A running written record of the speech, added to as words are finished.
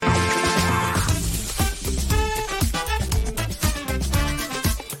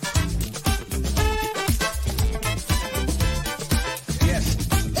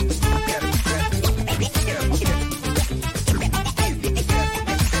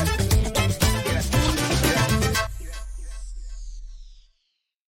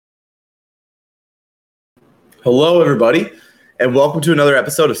Hello, everybody, and welcome to another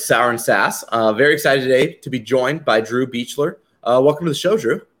episode of Sour and Sass. Very excited today to be joined by Drew Beechler. Welcome to the show,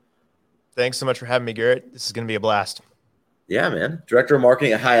 Drew. Thanks so much for having me, Garrett. This is going to be a blast. Yeah, man. Director of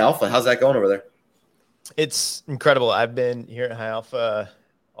Marketing at High Alpha. How's that going over there? It's incredible. I've been here at High Alpha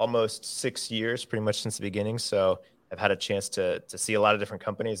almost 6 years, pretty much since the beginning. So I've had a chance to see a lot of different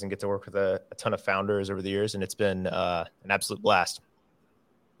companies and get to work with a ton of founders over the years, and it's been an absolute blast.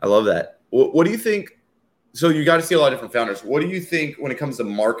 I love that. What do you think? So you got to see a lot of different founders. What do you think when it comes to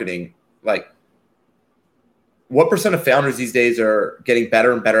marketing? Like, what percent of founders these days are getting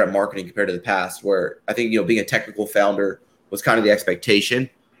better and better at marketing compared to the past? Where I think being a technical founder was kind of the expectation.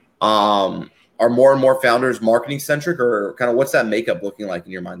 Are more and more founders marketing centric, or kind of what's that makeup looking like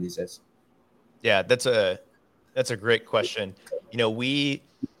in your mind these days? Yeah, that's a great question. We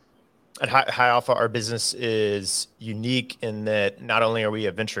at High Alpha, our business is unique in that not only are we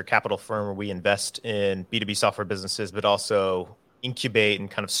a venture capital firm where we invest in B2B software businesses, but also incubate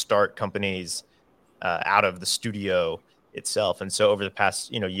and kind of start companies out of the studio itself. And so over the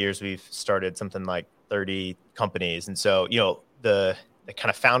past, years, we've started something like 30 companies. And so, the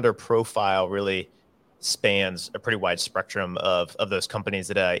kind of founder profile really spans a pretty wide spectrum of those companies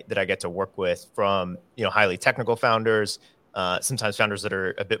that I get to work with, from, highly technical founders, sometimes founders that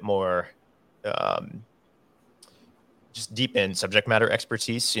are a bit more just deep in subject matter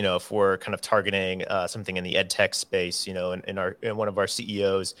expertise. If we're kind of targeting something in the ed tech space, and one of our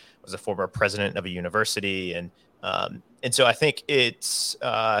CEOs was a former president of a university, and so I think it's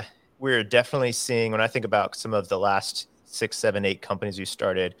we're definitely seeing, when I think about some of the last 6, 7, 8 companies we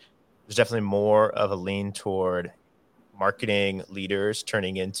started, there's definitely more of a lean toward marketing leaders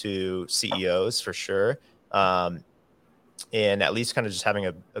turning into CEOs for sure. And at least kind of just having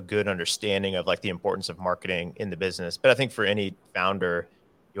a good understanding of like the importance of marketing in the business. But I think for any founder,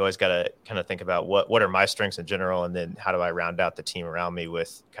 you always got to kind of think about what are my strengths in general, and then how do I round out the team around me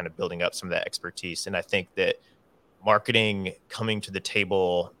with kind of building up some of that expertise. And I think that marketing coming to the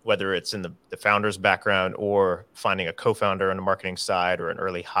table, whether it's in the founder's background or finding a co-founder on the marketing side or an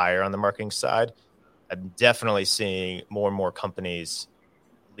early hire on the marketing side, I'm definitely seeing more and more companies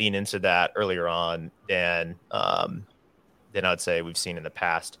lean into that earlier on than I'd say we've seen in the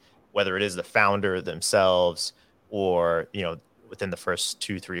past, whether it is the founder themselves or, within the first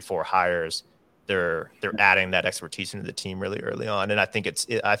 2, 3, 4 hires, they're adding that expertise into the team really early on. And I think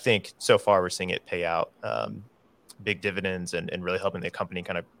I think so far we're seeing it pay out big dividends and really helping the company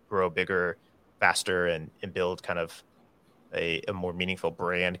kind of grow bigger, faster, and build kind of a more meaningful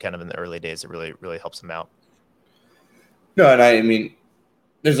brand kind of in the early days. It really, really helps them out. No, and I mean,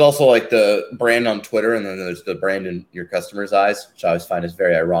 there's also like the brand on Twitter, and then there's the brand in your customers' eyes, which I always find is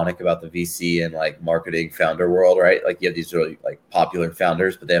very ironic about the VC and like marketing founder world, right? Like you have these really like popular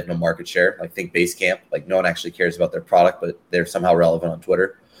founders, but they have no market share. Like think Basecamp, like no one actually cares about their product, but they're somehow relevant on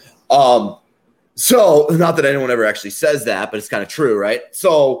Twitter. So not that anyone ever actually says that, but it's kind of true, right?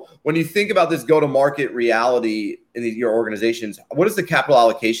 So when you think about this go-to-market reality in your organizations, what does the capital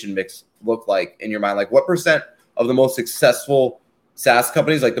allocation mix look like in your mind? Like what percent of the most successful SaaS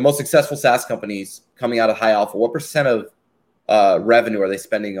companies, like the most successful SaaS companies coming out of High Alpha, what percent of revenue are they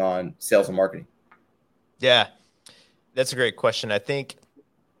spending on sales and marketing? Yeah, that's a great question. I think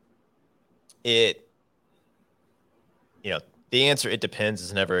the answer, it depends,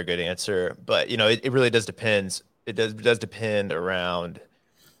 is never a good answer, but it really does depend. It does depend around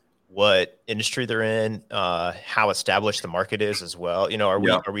what industry they're in, how established the market is as well.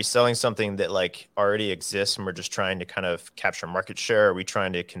 Are we selling something that like already exists and we're just trying to kind of capture market share? Are we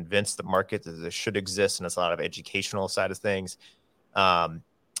trying to convince the market that this should exist? And it's a lot of educational side of things. I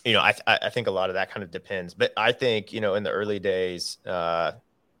think a lot of that kind of depends, but I think, in the early days,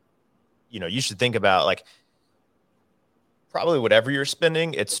 you should think about like probably whatever you're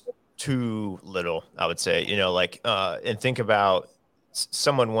spending, it's too little, I would say, and think about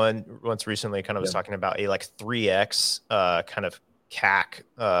someone once recently kind of was talking about a like 3x kind of CAC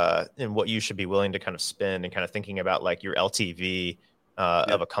and what you should be willing to kind of spend, and kind of thinking about like your LTV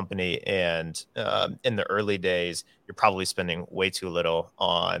of a company. And in the early days, you're probably spending way too little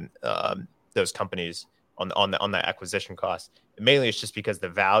on those companies on the acquisition cost. And mainly it's just because the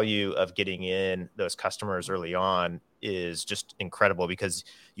value of getting in those customers early on is just incredible, because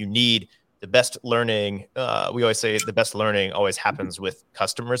you need the best learning. We always say the best learning always happens with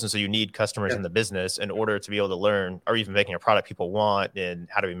customers. And so you need customers in the business in order to be able to learn, or even making a product people want, and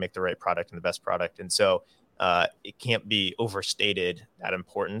how do we make the right product and the best product. And so it can't be overstated, that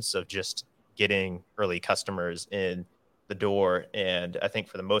importance of just getting early customers in the door. And I think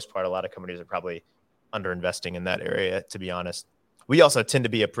for the most part, a lot of companies are probably underinvesting in that area, to be honest. We also tend to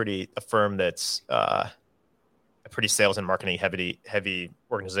be a firm that's a pretty sales and marketing heavy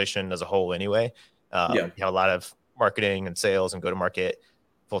organization as a whole anyway. Yeah. You have a lot of marketing and sales and go-to-market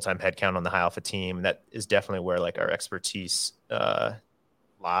full-time headcount on the High Alpha team. And that is definitely where like our expertise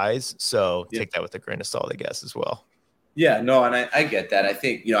lies. So take that with a grain of salt, I guess, as well. Yeah, no, and I get that. I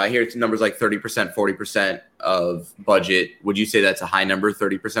think, I hear it's numbers like 30%, 40% of budget. Would you say that's a high number,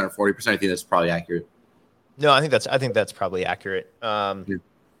 30% or 40%? I think that's probably accurate. No, I think that's probably accurate.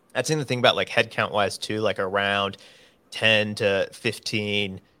 That's the thing about like headcount wise too, like around 10 to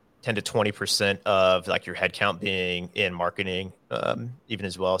 20% of like your headcount being in marketing, even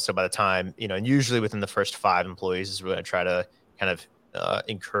as well. So by the time, and usually within the first 5 employees is when I try to kind of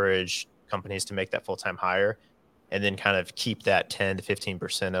encourage companies to make that full-time hire, and then kind of keep that 10 to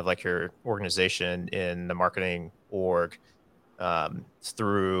 15% of like your organization in the marketing org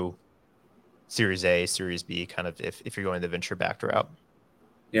through Series A, Series B, kind of if you're going the venture-backed route.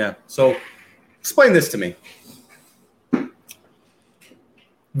 Yeah. So explain this to me.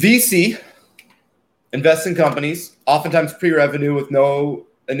 VC invests in companies, oftentimes pre-revenue with no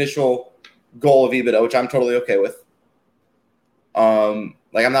initial goal of EBITDA, which I'm totally okay with.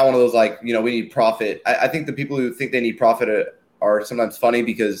 Like I'm not one of those like, we need profit. I think the people who think they need profit are sometimes funny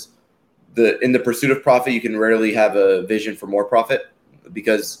because in the pursuit of profit, you can rarely have a vision for more profit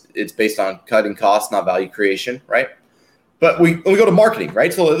because it's based on cutting costs, not value creation, right? But we go to marketing,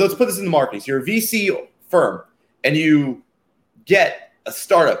 right? So let's put this into marketing. So you're a VC firm and you get a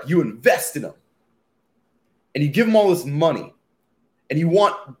startup, you invest in them and you give them all this money and you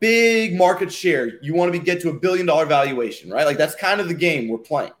want big market share. You want to get to $1 billion valuation, right? Like that's kind of the game we're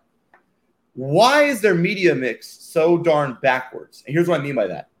playing. Why is their media mix so darn backwards? And here's what I mean by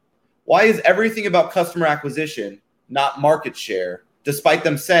that. Why is everything about customer acquisition not market share, despite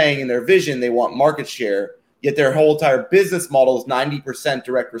them saying in their vision they want market share, yet their whole entire business model is 90%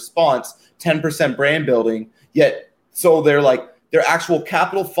 direct response, 10% brand building, yet so they're like, their actual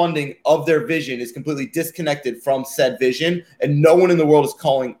capital funding of their vision is completely disconnected from said vision, and no one in the world is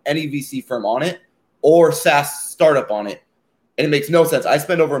calling any VC firm on it or SaaS startup on it. And it makes no sense. I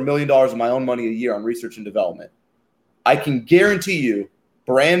spend over $1 million of my own money a year on research and development. I can guarantee you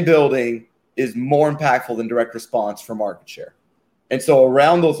brand building is more impactful than direct response for market share. And so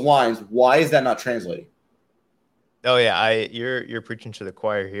around those lines, why is that not translating? Oh yeah, you're preaching to the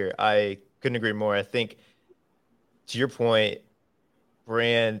choir here. I couldn't agree more. I think to your point,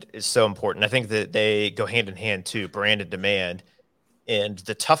 brand is so important. I think that they go hand in hand too, brand and demand. And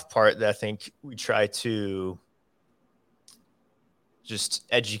the tough part that I think we try to just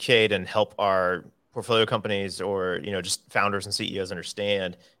educate and help our portfolio companies or, just founders and CEOs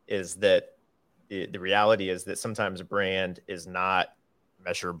understand is that the reality is that sometimes a brand is not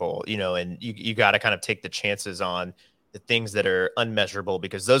measurable, and you got to kind of take the chances on the things that are unmeasurable,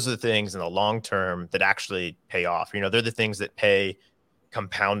 because those are the things in the long term that actually pay off. They're the things that pay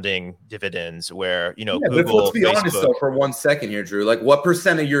compounding dividends where, Google, but let's be Facebook, honest though for 1 second here, Drew, like what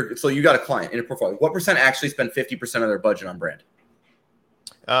percent of so you got a client in your portfolio, what percent actually spend 50% of their budget on brand?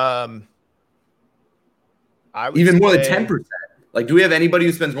 I would even say, more than 10%. Like, do we have anybody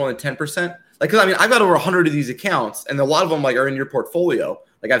who spends more than 10%? Like, cause I've got over 100 of these accounts and a lot of them like are in your portfolio.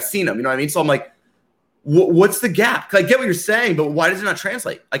 Like I've seen them, you know what I mean? So I'm like, what's the gap? Cause I get what you're saying, but why does it not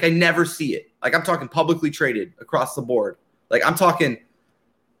translate? Like I never see it. Like I'm talking publicly traded across the board. Like I'm talking,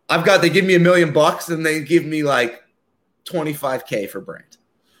 they give me $1 million and they give me like 25K for brand.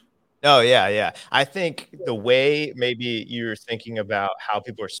 Oh yeah. I think the way maybe you're thinking about how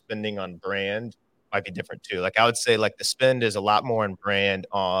people are spending on brand might be different too. Like I would say like the spend is a lot more on brand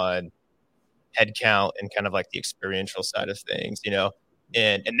on headcount and kind of like the experiential side of things,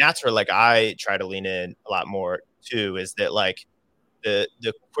 and that's where like I try to lean in a lot more too, is that like the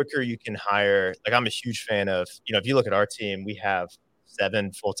quicker you can hire, like I'm a huge fan of, if you look at our team, we have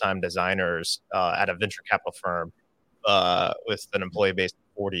 7 full-time designers at a venture capital firm with an employee base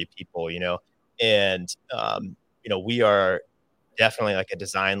of 40 people, and we are definitely like a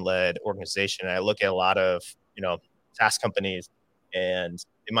design-led organization. And I look at a lot of, SaaS companies and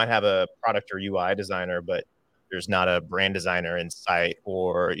they might have a product or UI designer, but there's not a brand designer in sight,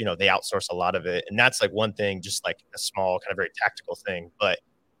 or, they outsource a lot of it. And that's like one thing, just like a small kind of very tactical thing, but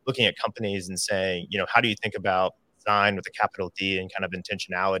looking at companies and saying, how do you think about design with a capital D and kind of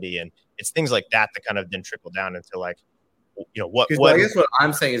intentionality? And it's things like that that kind of then trickle down into like, what I guess what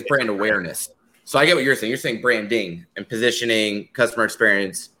I'm saying is brand awareness. So I get what you're saying. You're saying branding and positioning, customer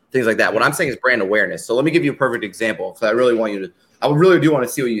experience, things like that. What I'm saying is brand awareness. So let me give you a perfect example, because I really do want to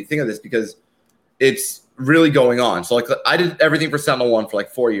see what you think of this, because it's really going on. So like I did everything for SentinelOne for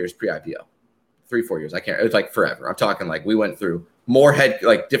like 4 years pre-IPO, 3-4 years. It was like forever. I'm talking like we went through more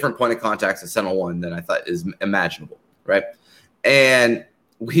different point of contacts at Sentinel One than I thought is imaginable, right? And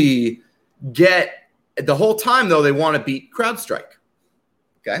we get the whole time though they want to beat CrowdStrike.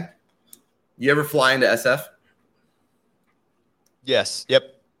 Okay, you ever fly into SF? Yes.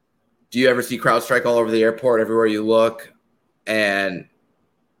 Yep. Do you ever see CrowdStrike all over the airport, everywhere you look? And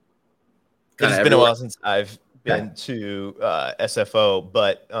it's been a while since I've been to SFO,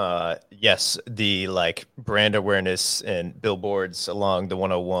 but yes, the brand awareness and billboards along the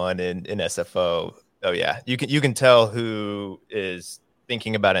 101 in SFO. Oh yeah, you can tell who is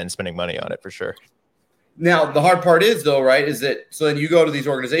thinking about it and spending money on it for sure. Now the hard part is though, right? Is that so? Then you go to these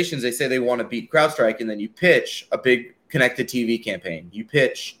organizations, they say they want to beat CrowdStrike, and then you pitch a big connected TV campaign. You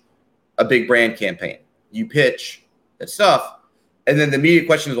pitch a big brand campaign. You pitch that stuff, and then the immediate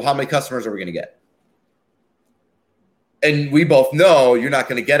question is, well, how many customers are we going to get? And we both know you're not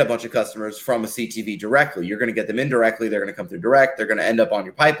going to get a bunch of customers from a CTV directly. You're going to get them indirectly. They're going to come through direct. They're going to end up on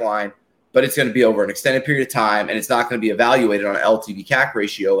your pipeline, but it's going to be over an extended period of time, and it's not going to be evaluated on an LTV CAC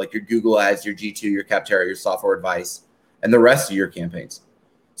ratio like your Google Ads, your G2, your Capterra, your Software Advice, and the rest of your campaigns.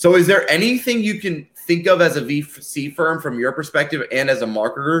 So is there anything you can think of as a VC firm from your perspective and as a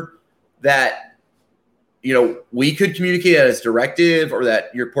marketer that we could communicate as directive, or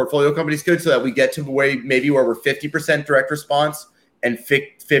that your portfolio companies could, so that we get to where we're 50% direct response and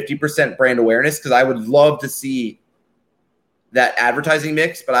 50% brand awareness? Because I would love to see that advertising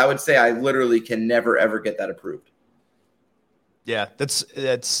mix, but I would say I literally can never ever get that approved. Yeah, that's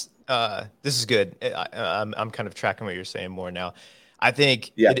this is good. I'm kind of tracking what you're saying more now. I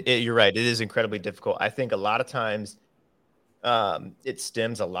think you're right. It is incredibly difficult. I think a lot of times it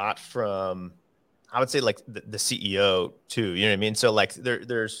stems a lot from, I would say, the CEO too. You know what I mean? So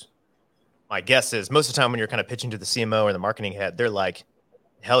there's, my guess is most of the time when you're kind of pitching to the CMO or the marketing head, they're like,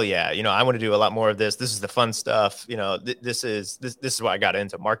 hell yeah, I want to do a lot more of this. This is the fun stuff. This is why I got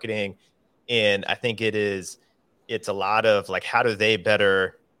into marketing. And I think it's a lot of how do they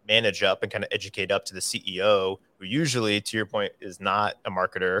better manage up and kind of educate up to the CEO, who usually, to your point, is not a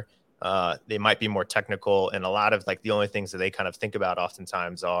marketer. They might be more technical, and a lot of the only things that they kind of think about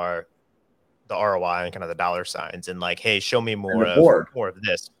oftentimes are the ROI and kind of the dollar signs, and hey, show me more of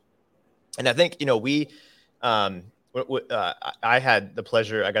this. And I think I had the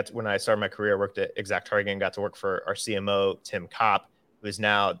pleasure. When I started my career, I worked at ExactTarget and got to work for our CMO Tim Kopp, who is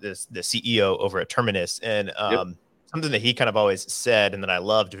now the CEO over at Terminus. And something that he kind of always said, and that I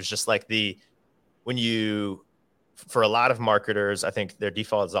loved, was just for a lot of marketers, I think their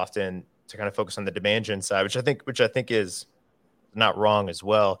default is often to kind of focus on the demand gen side, which I think is not wrong as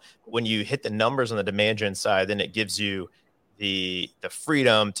well. When you hit the numbers on the demand gen side, then it gives you the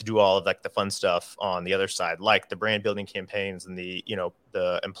freedom to do all of the fun stuff on the other side, like the brand building campaigns and the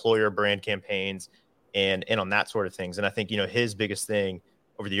employer brand campaigns and on that sort of things. And I think, his biggest thing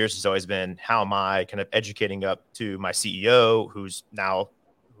over the years has always been, how am I kind of educating up to my CEO, who's now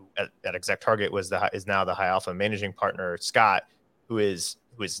at ExactTarget is now the High Alpha managing partner, Scott, who is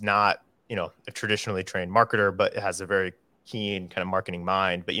not, a traditionally trained marketer, but has a very keen kind of marketing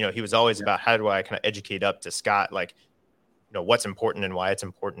mind. But, he was always about, how do I kind of educate up to Scott, what's important and why it's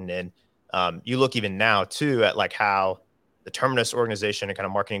important. And you look even now too at how the Terminus organization and kind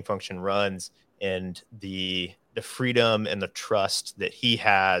of marketing function runs, and the freedom and the trust that he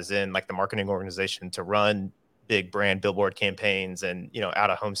has in the marketing organization to run big brand billboard campaigns and, out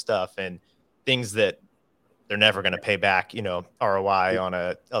of home stuff and things that they're never going to pay back, ROI on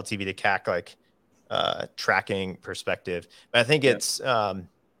a LTV to CAC, tracking perspective. But I think it's some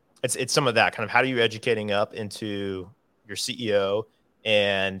of that kind of, how do you educating up into your CEO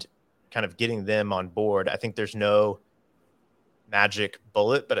and kind of getting them on board. I think there's no magic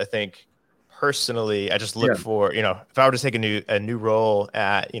bullet, but I think personally, I just look for, if I were to take a new role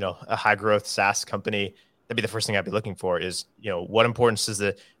at, a high growth SaaS company, that'd be the first thing I'd be looking for is, what importance is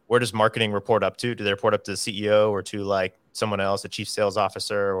where does marketing report up to? Do they report up to the CEO or to someone else, a chief sales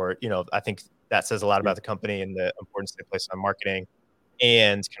officer? Or, I think that says a lot about the company and the importance they place on marketing,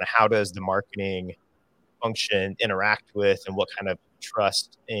 and kind of how does the marketing function interact with, and what kind of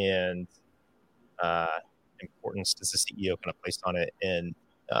trust and importance does the CEO kind of place on it? And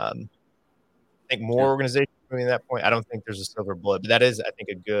I think more organizations moving to that point. I don't think there's a silver bullet, but that is, I think,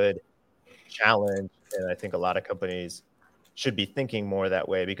 a good challenge. And I think a lot of companies should be thinking more that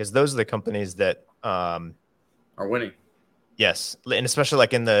way, because those are the companies that are winning. Yes, and especially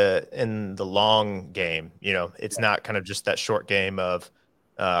in the long game, it's not kind of just that short game of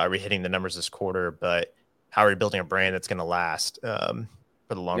are we hitting the numbers this quarter, but how are we building a brand that's going to last for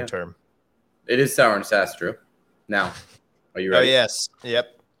the long term? It is sour and sass, Drew. Now, are you ready? Oh yes,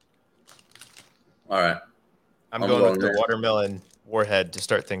 yep. All right, I'm going with the watermelon Warhead to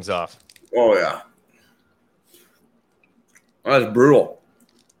start things off. Oh, yeah. That's brutal.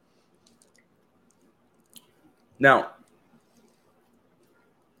 Now,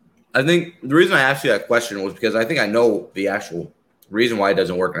 I think the reason I asked you that question was because I think I know the actual reason why it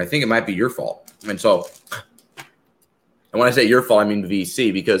doesn't work, and I think it might be your fault. And when I say your fault, I mean the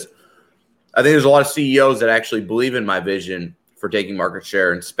VC, because I think there's a lot of CEOs that actually believe in my vision for taking market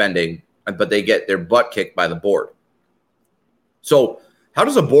share and spending, but they get their butt kicked by the board. So how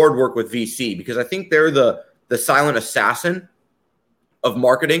does a board work with VC? Because I think they're the silent assassin of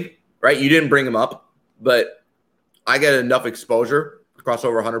marketing, right? You didn't bring them up, but I get enough exposure across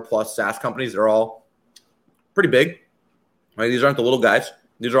over 100 plus SaaS companies. They're all pretty big. Right? These aren't the little guys.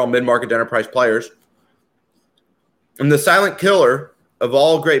 These are all mid-market enterprise players. And the silent killer of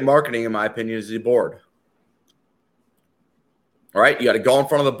all great marketing, in my opinion, is the board. All right? You got to go in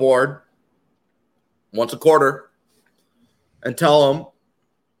front of the board once a quarter and tell them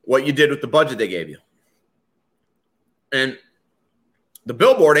what you did with the budget they gave you. And the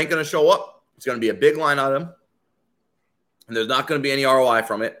billboard ain't going to show up. It's going to be a big line item. And there's not going to be any ROI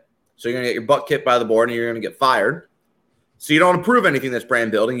from it. So you're going to get your butt kicked by the board and you're going to get fired. So you don't approve anything that's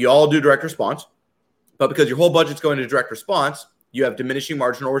brand building. You all do direct response. But because your whole budget's going to direct response, you have diminishing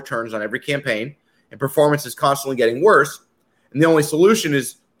marginal returns on every campaign, and performance is constantly getting worse. And the only solution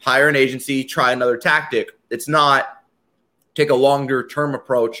is hire an agency, try another tactic. It's not take a longer term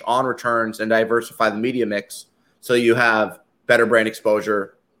approach on returns and diversify the media mix so you have better brand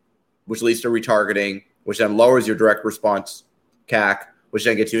exposure, which leads to retargeting, which then lowers your direct response CAC, which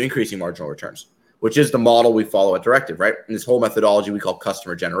then gets you increasing marginal returns, which is the model we follow at Directive, right? And this whole methodology we call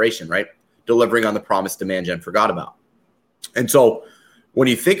customer generation, right? Delivering on the promise demand gen forgot about. And so when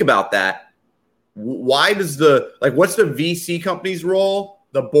you think about that, why does what's the VC company's role,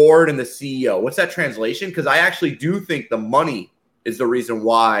 the board and the CEO? What's that translation? Because I actually do think the money is the reason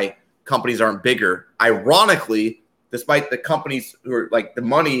why companies aren't bigger. Ironically, despite the companies who are like the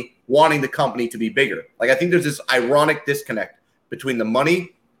money wanting the company to be bigger. Like I think there's this ironic disconnect between the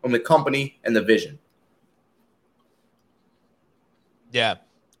money and the company and the vision. Yeah.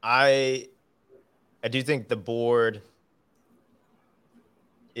 I do think the board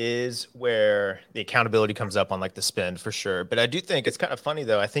is where the accountability comes up on like the spend for sure. But I do think it's kind of funny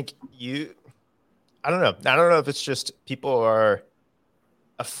though. I think I don't know if it's just people are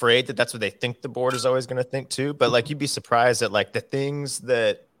afraid that that's what they think the board is always going to think too. But like, you'd be surprised at like the things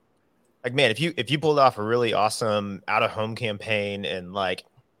that, like, man, if you pulled off a really awesome out of home campaign and like,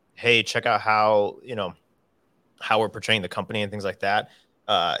 hey, check out how we're portraying the company and things like that,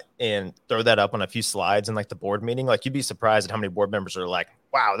 and throw that up on a few slides in like the board meeting, like you'd be surprised at how many board members are like,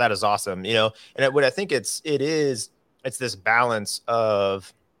 wow, that is awesome. And what I think it's this balance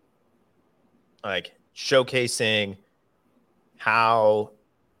of like showcasing how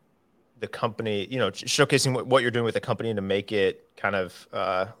the company, showcasing what you're doing with the company to make it kind of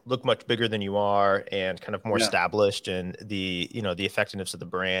look much bigger than you are and kind of more established, and the effectiveness of the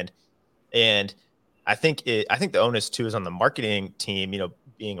brand. And I think the onus too is on the marketing team,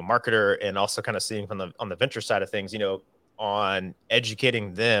 being a marketer and also kind of seeing on the venture side of things, on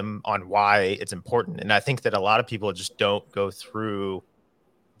educating them on why it's important. And I think that a lot of people just don't go through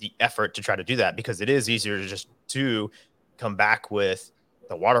the effort to try to do that, because it is easier to just come back with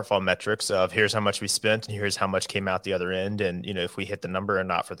the waterfall metrics of here's how much we spent and here's how much came out the other end, and if we hit the number or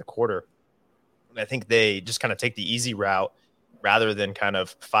not for the quarter. And I think they just kind of take the easy route rather than kind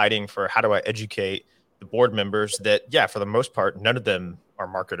of fighting for how do I educate the board members that, yeah, for the most part, none of them are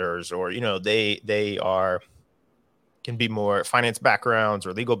marketers, or they can be more finance backgrounds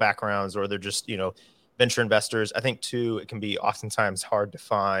or legal backgrounds, or they're just venture investors. I think too, it can be oftentimes hard to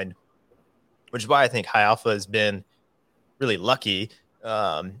find, which is why I think High Alpha has been really lucky.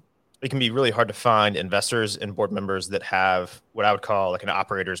 It can be really hard to find investors and board members that have what I would call like an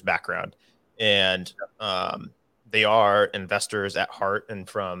operator's background. And they are investors at heart. And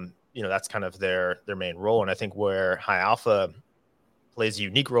from, that's kind of their main role. And I think where High Alpha plays a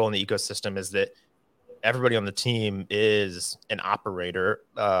unique role in the ecosystem is that everybody on the team is an operator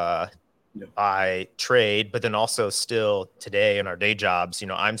by trade, but then also still today in our day jobs,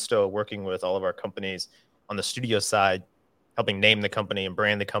 I'm still working with all of our companies on the studio side, helping name the company and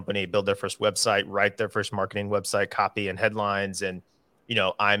brand the company, build their first website, write their first marketing website, copy and headlines. And,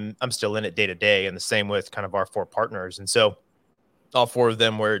 I'm still in it day to day, and the same with kind of our 4 partners. And so all 4 of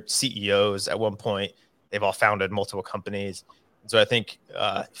them were CEOs at one point. They've all founded multiple companies. And so I think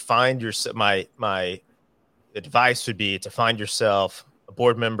my advice would be to find yourself a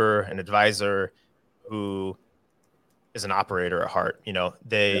board member, an advisor who is an operator at heart.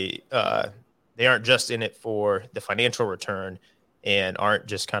 They aren't just in it for the financial return. and aren't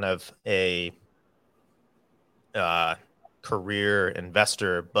just kind of a career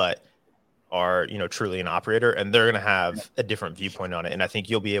investor, but are, truly an operator, and they're going to have a different viewpoint on it. And I think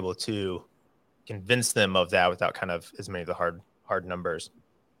you'll be able to convince them of that without kind of as many of the hard numbers.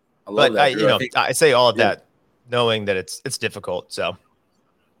 I love that, Drew. I say all of that knowing that it's difficult. So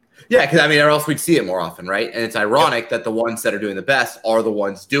yeah, because or else we'd see it more often, right? And it's ironic that the ones that are doing the best are the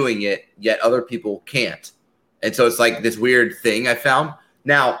ones doing it, yet other people can't. And so it's like this weird thing I found.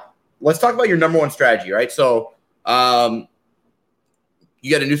 Now, let's talk about your number one strategy, right? So you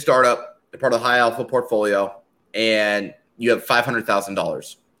get a new startup, they're part of the high alpha portfolio, and you have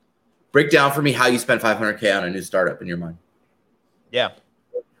 $500,000. Break down for me how you spend $500K on a new startup in your mind. Yeah.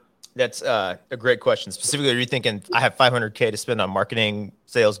 That's a great question. Specifically, are you thinking I have $500K to spend on marketing,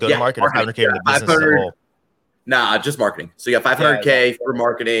 sales, go-to-market, or $500K in the business as a whole? Nah, just marketing. So you got $500K for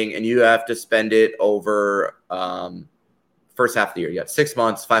marketing, and you have to spend it over first half of the year. You got 6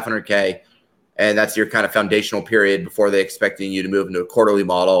 months, $500K, and that's your kind of foundational period before they expecting you to move into a quarterly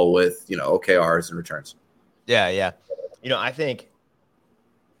model with OKRs and returns. Yeah. I think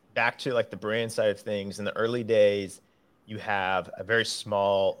back to like the brand side of things in the early days, you have a very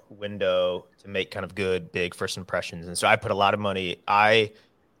small window to make kind of good, big first impressions. And so I put a lot of money. I'm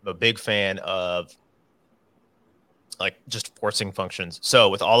a big fan of like just forcing functions. So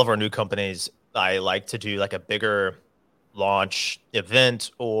with all of our new companies, I like to do like a bigger launch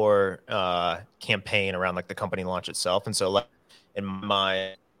event or campaign around like the company launch itself. And so like in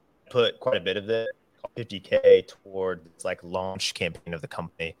my put quite a bit of it, $50K toward this like launch campaign of the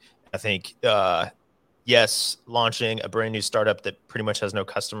company. I think, yes, launching a brand new startup that pretty much has no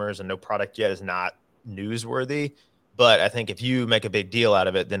customers and no product yet is not newsworthy. But I think if you make a big deal out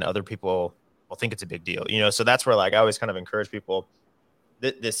of it, then other people will think it's a big deal. So that's where like I always kind of encourage people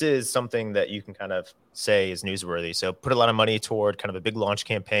that this is something that you can kind of say is newsworthy. So put a lot of money toward kind of a big launch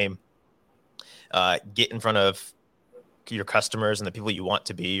campaign, get in front of your customers and the people you want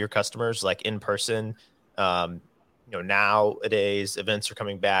to be your customers, like in person. Nowadays events are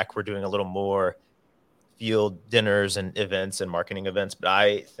coming back. We're doing a little more field dinners and events and marketing events. But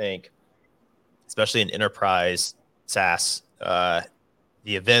I think, especially in enterprise SaaS, the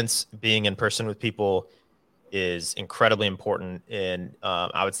events being in person with people is incredibly important. And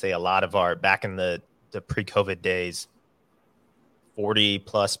I would say a lot of our, back in the pre-COVID days, 40%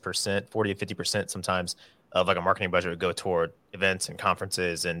 to 50% sometimes of like a marketing budget would go toward events and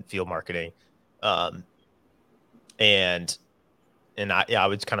conferences and field marketing. And I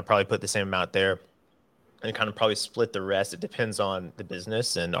would kind of probably put the same amount there and kind of probably split the rest. It depends on the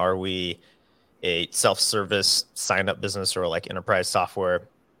business. And are we a self-service sign-up business or like enterprise software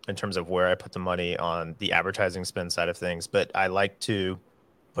in terms of where I put the money on the advertising spend side of things? But I like to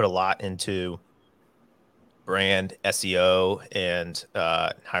put a lot into brand SEO and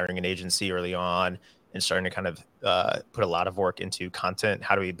hiring an agency early on and starting to kind of put a lot of work into content.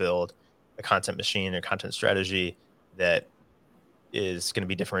 How do we build a content machine or content strategy that is going to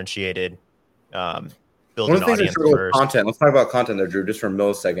be differentiated? Build an audience first. Content. Let's talk about content there, Drew, just for a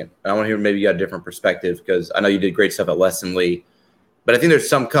millisecond. I want to hear maybe you got a different perspective because I know you did great stuff at Lessonly, but I think there's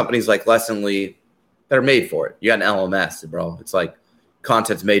some companies like Lessonly that are made for it. You got an LMS, bro. It's like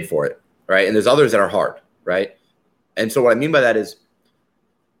content's made for it, right? And there's others that are hard, right? And so what I mean by that is,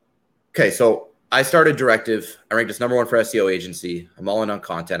 okay, so I started Directive. I ranked as number one for SEO agency. I'm all in on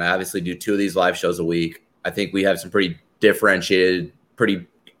content. I obviously do 2 of these live shows a week. I think we have some pretty differentiated, pretty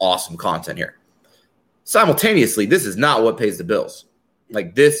awesome content here. Simultaneously, this is not what pays the bills.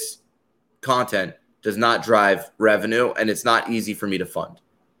 Like, this content does not drive revenue, and it's not easy for me to fund,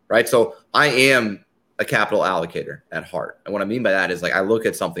 right? So I am a capital allocator at heart. And what I mean by that is, like, I look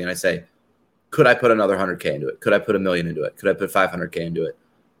at something and I say, could I put another 100K into it? Could I put $1 million into it? Could I put 500K into it?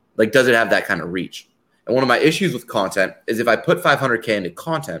 Like, does it have that kind of reach? And one of my issues with content is if I put 500K into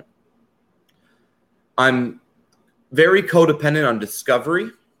content, I'm very codependent on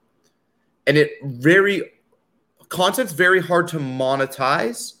discovery, and content's very hard to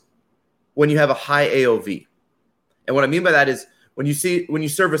monetize when you have a high AOV. And what I mean by that is when you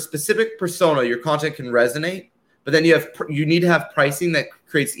serve a specific persona, your content can resonate, but then you need to have pricing that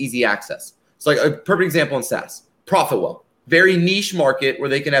creates easy access. So like a perfect example in SaaS, Profitwell, very niche market where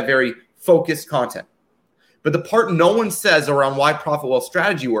they can have very focused content. But the part no one says around why Profitwell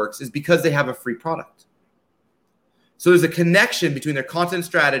strategy works is because they have a free product. So there's a connection between their content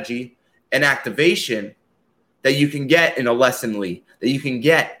strategy and activation that you can get in a Lessonly, that you can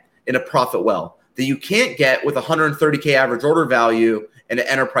get in a Profitwell, that you can't get with 130K average order value and an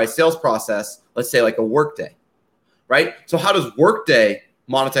enterprise sales process, let's say like a Workday, right? So how does Workday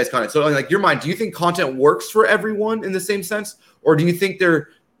monetize content. So like your mind, do you think content works for everyone in the same sense? Or do you think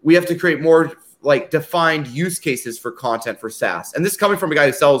we have to create more like defined use cases for content for SaaS? And this is coming from a guy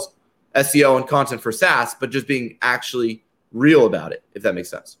who sells SEO and content for SaaS, but just being actually real about it, if that makes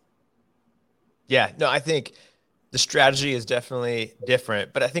sense. Yeah, no, I think the strategy is definitely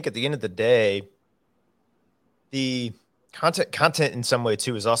different, but I think at the end of the day, the content in some way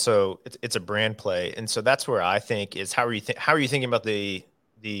too is also it's a brand play, and so that's where I think is how are you thinking about the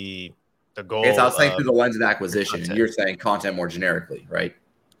goal? I was saying through the lens of acquisition, content. And you're saying content more generically, right?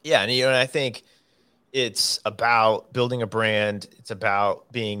 Yeah, and and I think it's about building a brand. It's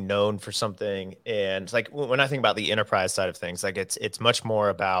about being known for something, and like when I think about the enterprise side of things, like it's much more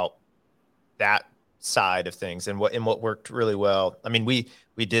about that side of things and what worked really well. I mean, we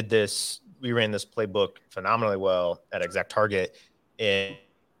did this. We ran this playbook phenomenally well at ExactTarget, and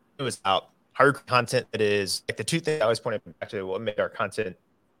it was about hard content that is like the two things I always pointed back to. What made our content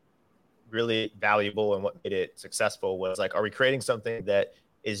really valuable and what made it successful was like, are we creating something that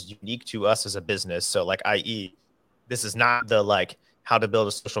is unique to us as a business? So like, i.e., this is not the like how to build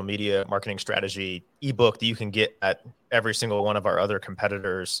a social media marketing strategy ebook that you can get at every single one of our other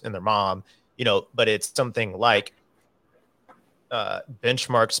competitors and their mom, but it's something like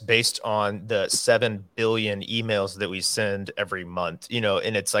benchmarks based on the 7 billion emails that we send every month,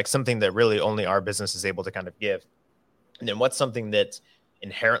 and it's like something that really only our business is able to kind of give. And then what's something that's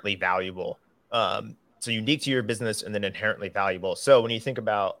inherently valuable? So unique to your business and then inherently valuable. So when you think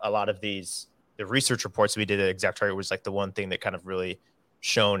about a lot of the research reports we did at ExactTarget was like the one thing that kind of really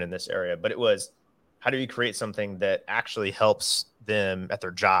shone in this area, but it was, how do you create something that actually helps them at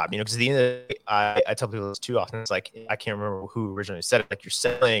their job? Because at the end of the day, I tell people this too often. It's like, I can't remember who originally said it. Like, you're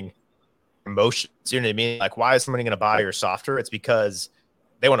selling promotions. You know what I mean? Like, why is somebody going to buy your software? It's because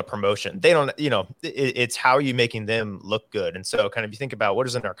they want a promotion. They don't, it's how are you making them look good? And so kind of you think about what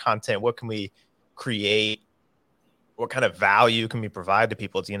is in our content, what can we create, what kind of value can we provide to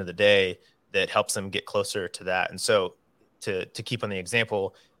people at the end of the day that helps them get closer to that? And so to keep on the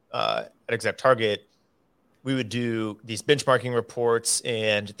example, at ExactTarget, we would do these benchmarking reports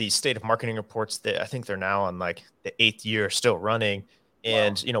and these state of marketing reports that I think they're now on like the 8th year still running.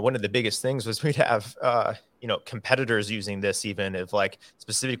 And, wow. One of the biggest things was we'd have, competitors using this even of like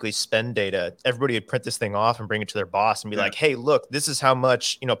specifically spend data. Everybody would print this thing off and bring it to their boss and be like, hey, look, this is how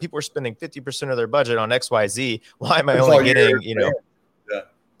much, people are spending 50% of their budget on XYZ. Why am I only getting,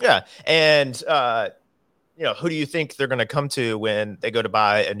 Yeah. And, who do you think they're going to come to when they go to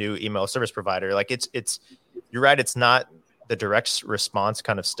buy a new email service provider? Like you're right. It's not the direct response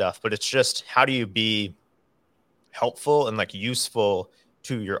kind of stuff, but it's just how do you be helpful and like useful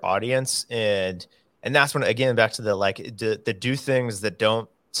to your audience? And that's when, again, back to the do things that don't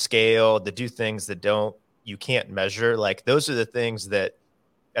scale, the do things that you can't measure. Like those are the things that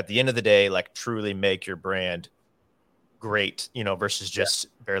at the end of the day, like truly make your brand great, versus just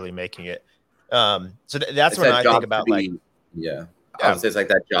barely making it. So that's when I think about I would say it's like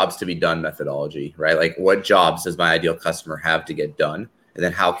that jobs to be done methodology, right? Like what jobs does my ideal customer have to get done? And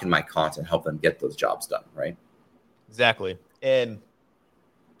then how can my content help them get those jobs done, right? Exactly. And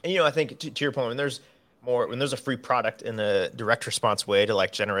I think to your point, when there's a free product in a direct response way to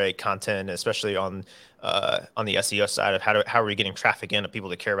like generate content, especially on the SEO side of how are we getting traffic in of people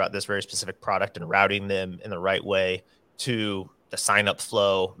that care about this very specific product and routing them in the right way to the sign up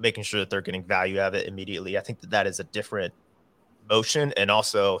flow, making sure that they're getting value out of it immediately. I think that is a different motion and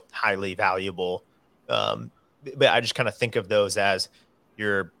also highly valuable. But I just kind of think of those as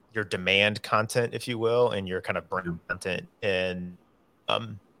your demand content, if you will, and your kind of brand content. And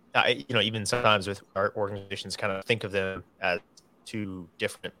even sometimes with our organizations, kind of think of them as two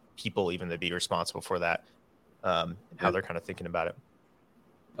different people, even to be responsible for that, how they're kind of thinking about it.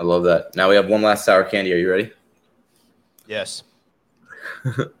 I love that. Now we have one last sour candy. Are you ready? Yes.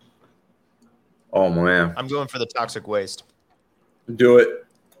 Oh man, I'm going for the toxic waste. Do it.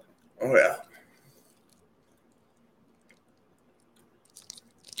 Oh yeah.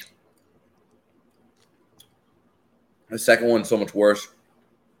 The second one's so much worse.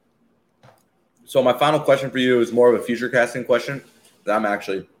 So my final question for you is more of a future casting question that I'm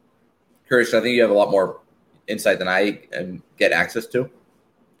actually curious. I think you have a lot more insight than I get access to.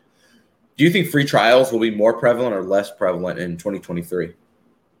 Do you think free trials will be more prevalent or less prevalent in 2023?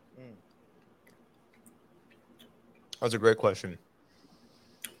 That's a great question.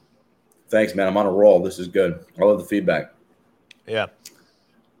 Thanks, man. I'm on a roll. This is good. I love the feedback. Yeah.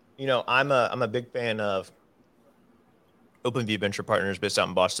 I'm a big fan of OpenView Venture Partners based out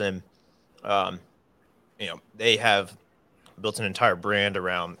in Boston. They have built an entire brand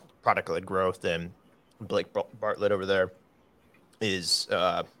around product-led growth, and Blake Bartlett over there is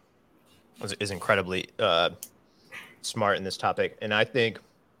incredibly smart in this topic. And I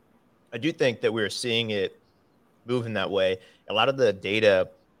do think that we're seeing it move in that way. A lot of the data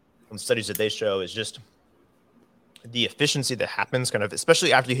and studies that they show is just the efficiency that happens kind of,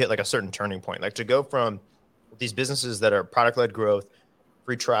 especially after you hit like a certain turning point, like to go from these businesses that are product-led growth,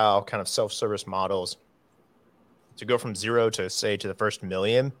 free trial, kind of self-service models, to go from zero to say to the first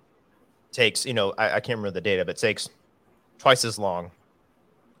million takes, I can't remember the data, but it takes twice as long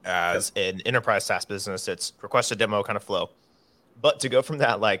as an enterprise SaaS business. It's request a demo kind of flow. But to go from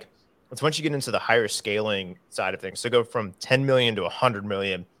that, like once you get into the higher scaling side of things, so go from 10 million to 100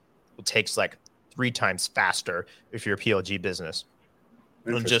 million, it takes like 3 times faster if you're a PLG business,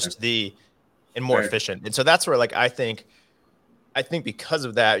 and more efficient. And so that's where like I think because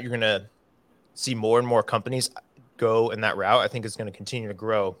of that, you're going to see more and more companies go in that route. I think it's going to continue to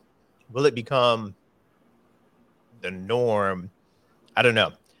grow. Will it become the norm? I don't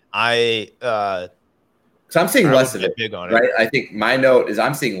know. So I'm seeing less of it, right? I think my note is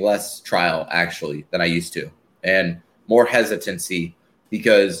I'm seeing less trial actually than I used to, and more hesitancy,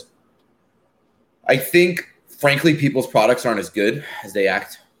 because I think, frankly, people's products aren't as good as they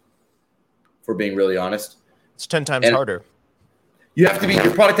act, for being really honest. It's 10 times harder. Your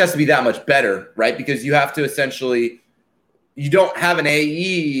product has to be that much better, right? Because you have to you don't have an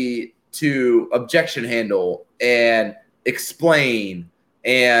AE to objection handle and explain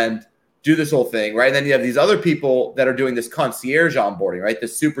and do this whole thing, right? And then you have these other people that are doing this concierge onboarding, right? The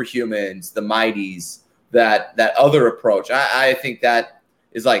superhumans, the mighties, that other approach. I think that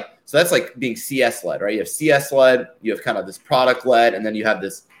is like, so that's like being CS led, right? You have CS led, you have kind of this product led, and then you have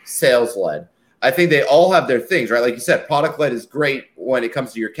this sales led. I think they all have their things, right? Like you said, product led is great when it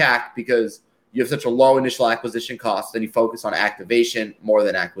comes to your CAC because you have such a low initial acquisition cost, and you focus on activation more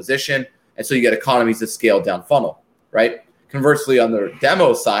than acquisition. And so you get economies of scale down funnel, right? Conversely, on the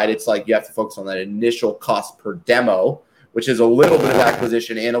demo side, it's like you have to focus on that initial cost per demo, which is a little bit of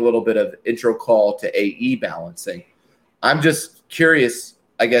acquisition and a little bit of intro call to AE balancing. I'm just curious,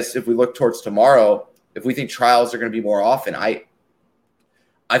 I guess, if we look towards tomorrow, if we think trials are going to be more often. I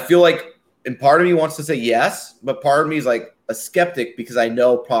feel like, and part of me wants to say yes, but part of me is like a skeptic because I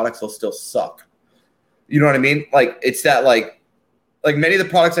know products will still suck. You know what I mean? Like it's that like many of the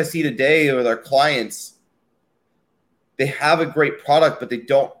products I see today with our clients, they have a great product, but they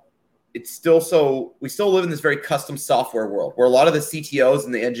don't. It's still we still live in this very custom software world where a lot of the CTOs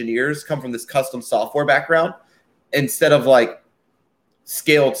and the engineers come from this custom software background instead of like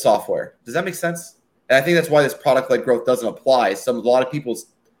scaled software. Does that make sense? And I think that's why this product-led growth doesn't apply. A lot of people's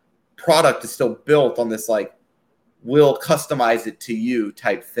product is still built on this like we'll customize it to you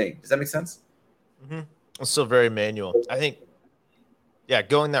type thing. Does that make sense? Mm-hmm. It's still very manual. I think, yeah,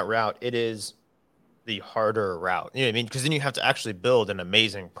 going that route, it is the harder route. You know what I mean? Because then you have to actually build an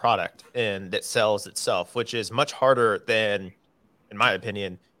amazing product and that sells itself, which is much harder than, in my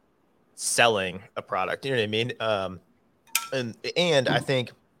opinion, selling a product. You know what I mean? And I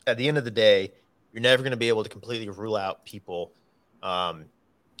think at the end of the day, you're never going to be able to completely rule out people,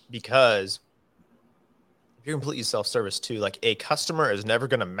 because if you're completely self-service too, like a customer is never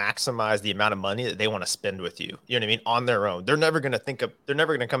going to maximize the amount of money that they want to spend with you. You know what I mean? On their own. They're never going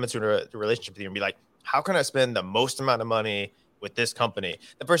to come into a relationship with you and be like, how can I spend the most amount of money with this company?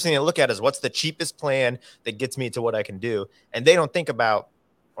 The first thing they look at is what's the cheapest plan that gets me to what I can do. And they don't think about,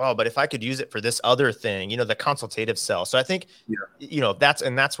 oh, but if I could use it for this other thing, the consultative sell. So I think,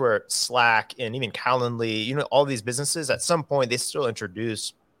 that's where Slack and even Calendly, all these businesses at some point, they still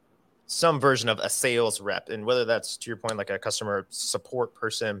introduce some version of a sales rep, and whether that's, to your point, like a customer support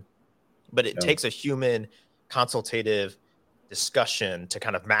person, but it takes a human consultative discussion to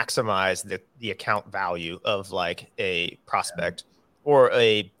kind of maximize the account value of like a prospect or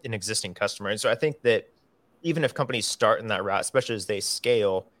an existing customer. And so I think that even if companies start in that route, especially as they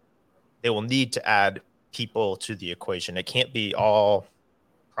scale, they will need to add people to the equation. It can't be all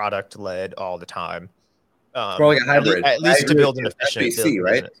product led all the time. More like a hybrid. At least to build an efficient FBC,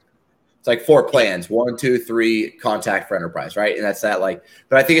 right? It's like 4 plans, 1, 2, 3, contact for enterprise, right? And that's that like,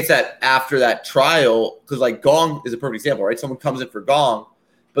 but I think it's that after that trial, because like Gong is a perfect example, right? Someone comes in for Gong,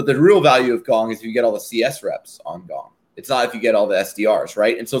 but the real value of Gong is if you get all the CS reps on Gong. It's not if you get all the SDRs,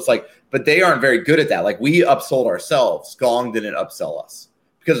 right? And so it's like, but they aren't very good at that. Like we upsold ourselves. Gong didn't upsell us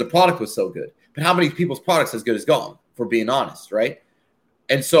because the product was so good. But how many people's products as good as Gong, for being honest, right?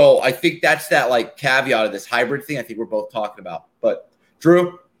 And so I think that's that like caveat of this hybrid thing I think we're both talking about. But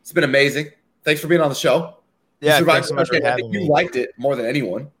Drew, it's been amazing. Thanks for being on the show. Yeah, thanks so much for having me. You liked it more than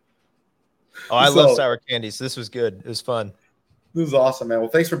anyone. Oh, I love sour candy, so this was good. It was fun. This was awesome, man. Well,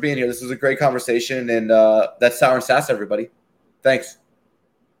 thanks for being here. This was a great conversation, and that's Sour and Sass, everybody. Thanks.